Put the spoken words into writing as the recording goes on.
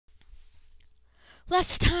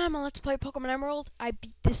Last time on Let's Play Pokemon Emerald, I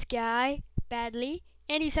beat this guy badly,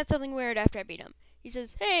 and he said something weird after I beat him. He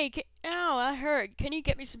says, "Hey, ow, I heard. Can you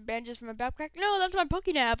get me some bandages from my backpack?" "No, that's my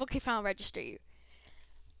Pokénav." "Okay, fine, I'll register you."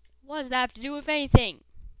 What does that have to do with anything?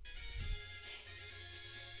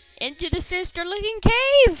 Into the sinister-looking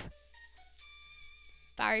cave!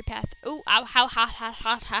 Fiery path. Ooh, ow, how hot, hot,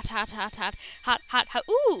 hot, hot, hot, hot, hot, hot, hot, hot,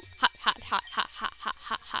 ooh, hot, hot, hot, hot, hot, hot,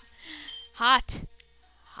 hot, hot, hot,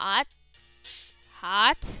 hot,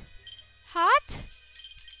 hot, hot,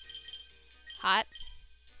 hot.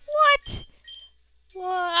 What? What?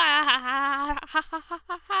 Hot, hot, hot,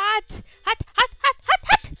 hot, hot,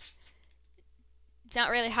 hot. It's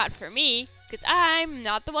not really hot for me, because I'm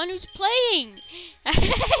not the one who's playing.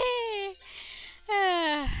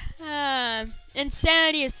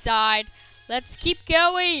 Insanity aside, let's keep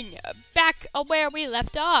going. Back where we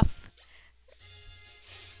left off.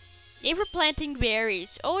 Yay for planting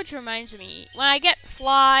berries. Oh, which reminds me, when I get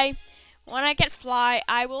fly,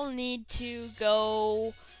 I will need to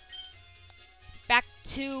go back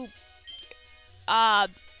to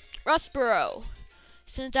Rustboro,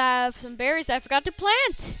 since I have some berries I forgot to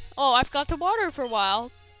plant. Oh, I forgot to water for a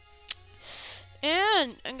while,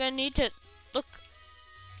 and I'm gonna need to look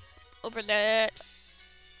over there.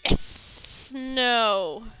 Yes,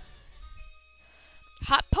 no.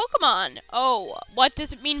 Hot Pokemon. Oh, what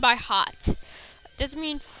does it mean by hot? Does it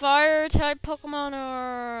mean fire type Pokemon,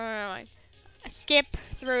 or I skip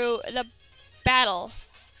through the battle?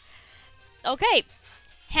 Okay,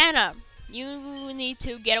 Hannah, you need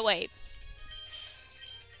to get away.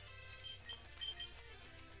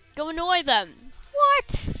 Go annoy them.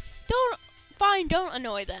 What? Don't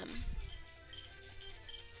annoy them.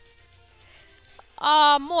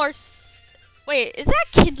 Wait, is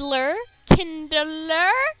that Kindler?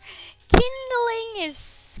 Kindler? Kindling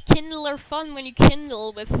is Kindler fun when you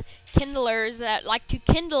kindle with kindlers that like to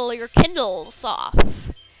kindle your Kindles off.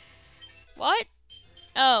 What?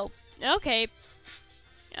 Oh, okay.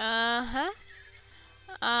 Uh-huh.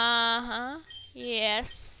 Uh-huh.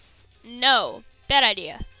 Yes. No. Bad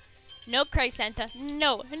idea. No, Cray Santa.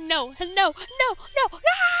 No, no, no, no, no, no,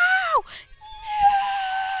 no!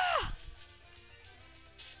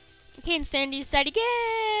 I can't stand this side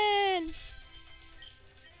again.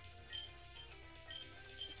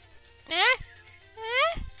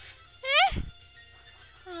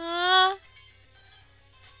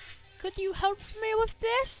 Could you help me with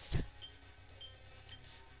this?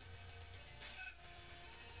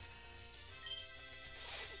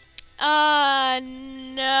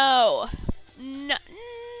 No. No,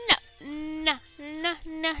 no, no,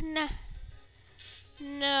 no, no.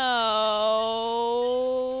 No.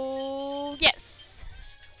 Yes.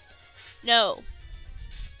 No.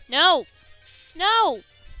 No. No.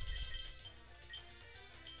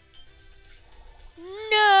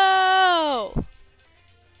 No.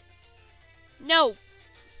 No.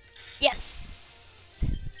 Yes.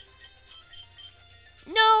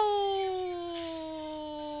 No.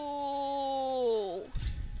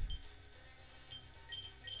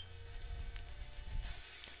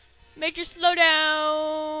 Major slowdown.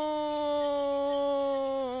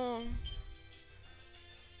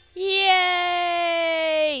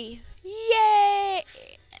 Yay. Yay.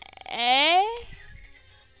 Eh?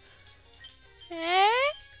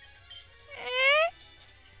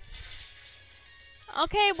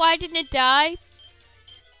 Okay, why didn't it die?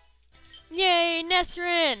 Yay,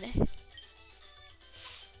 Nesrin!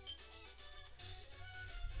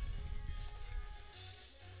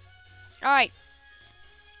 Alright.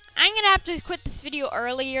 I'm gonna have to quit this video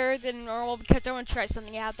earlier than normal because I want to try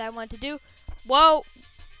something out that I want to do. Whoa!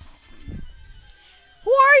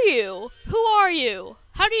 Who are you? Who are you?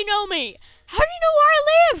 How do you know me? How do you know where I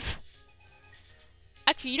live?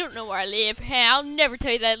 Actually, you don't know where I live. Hey, I'll never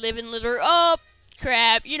tell you that I live in Litter. Oh,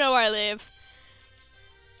 crap. You know where I live.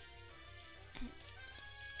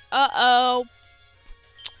 Uh-oh.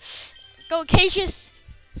 Go, Cassius.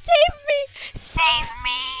 Save me! Save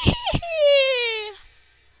me!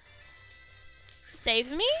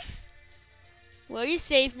 Save me? Will you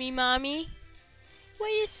save me, Mommy? Will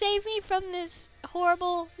you save me from this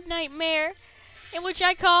horrible nightmare in which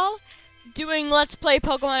I call doing Let's Play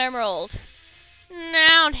Pokemon Emerald? No,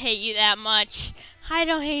 I don't hate you that much. I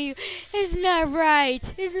don't hate you. Isn't that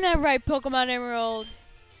right? Isn't that right, Pokemon Emerald?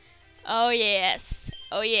 Oh, yes.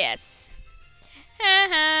 Oh, yes.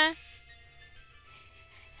 Haha.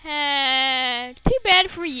 Too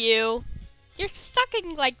bad for you. You're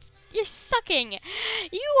sucking like... You're sucking.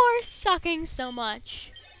 You are sucking so much.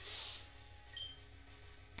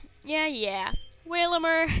 Yeah.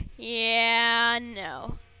 Whalmer. Yeah,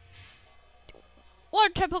 no.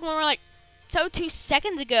 Water type Pokemon were like... so 2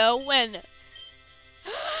 seconds ago when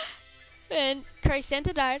Christ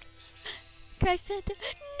Santa died. Christ Santa,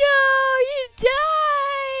 no, you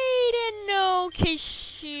died, and no,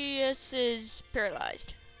 Cassius is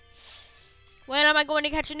paralyzed. When am I going to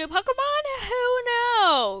catch a new Pokemon? Who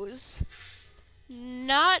knows?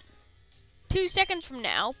 Not 2 seconds from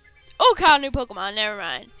now. Oh, caught a new Pokemon. Never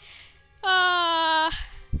mind. I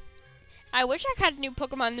wish I caught a new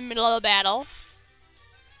Pokemon in the middle of the battle.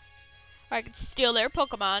 Or I could steal their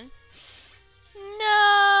Pokemon.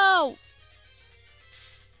 No!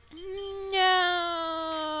 No!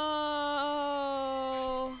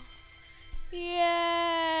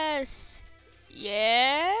 Yes!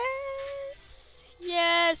 Yes!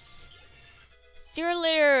 Yes!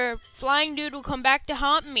 Sooner flying dude will come back to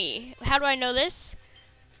haunt me. How do I know this?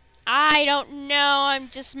 I don't know. I'm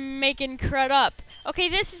just making crud up. Okay,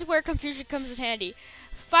 this is where confusion comes in handy.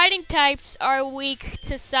 Fighting types are weak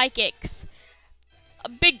to psychics.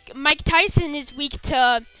 Big Mike Tyson is weak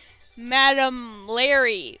to Madam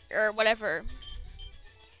Larry or whatever.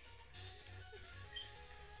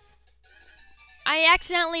 I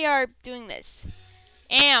accidentally are doing this.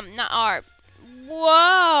 Am, not are.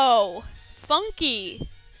 Whoa! Funky.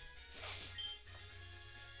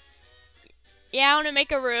 Yeah, I want to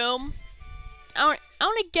make a room. I want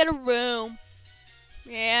to get a room.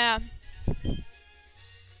 Yeah.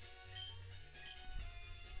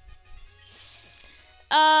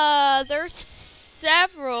 There's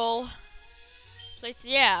several places.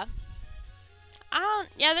 Yeah.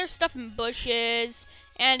 Yeah, there's stuff in bushes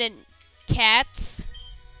and in cats.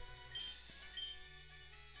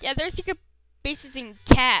 Yeah, there's secret bases in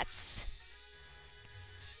cats.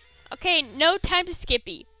 Okay, no time to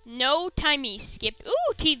skippy. No timey skip.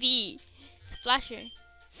 Ooh, TV. It's flashing.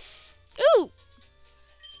 Ooh.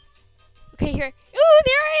 Okay, here. Ooh,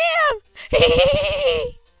 there I am.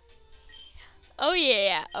 Oh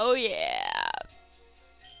yeah. Oh yeah.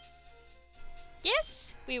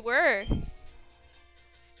 Yes, we were.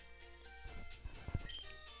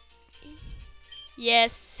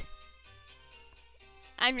 Yes.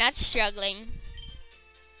 I'm not struggling.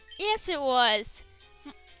 Yes, it was.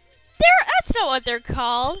 That's not what they're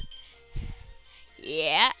called.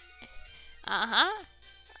 Yeah. Uh-huh.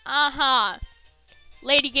 Uh-huh.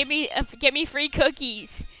 Lady, get me free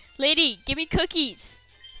cookies. Lady, give me cookies.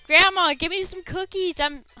 Grandma, give me some cookies.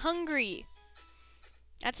 I'm hungry.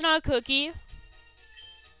 That's not a cookie.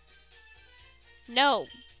 No.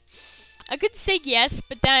 I could say yes,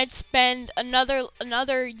 but then I'd spend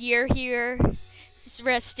another year here just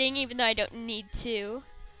resting, even though I don't need to.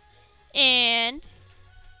 And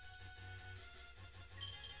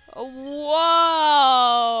whoa,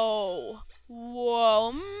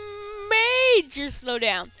 whoa, major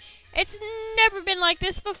slowdown. It's never been like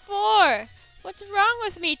this before. What's wrong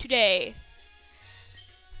with me today?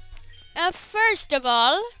 First of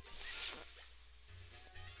all,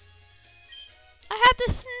 I have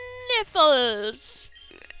the sniffles.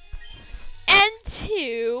 And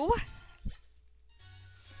two,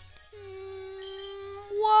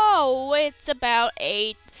 whoa, it's about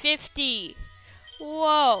 8:50.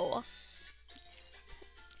 Whoa.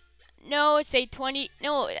 No, it's 8:20.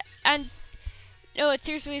 No, it's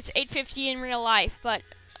seriously, it's 8:50 in real life, but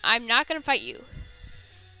I'm not gonna fight you.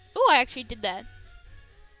 Oh, I actually did that.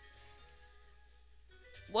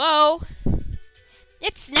 Whoa.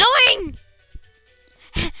 It's snowing!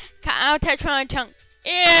 I'll touch my tongue.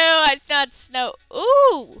 Ew, it's not snow.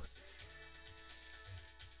 Ooh.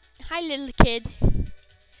 Hi, little kid.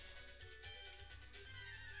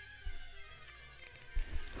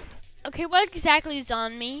 Okay, what exactly is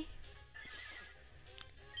on me?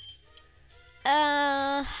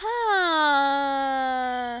 Uh-huh.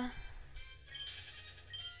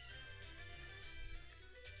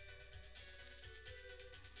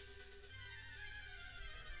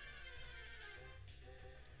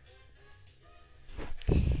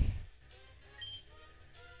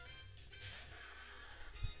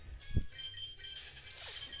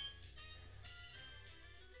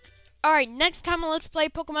 Alright, next time on Let's Play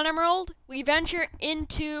Pokemon Emerald, we venture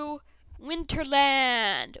into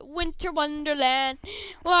Winterland. Winter Wonderland.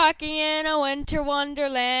 Walking in a winter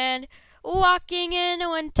wonderland. Walking in a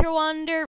winter wonder.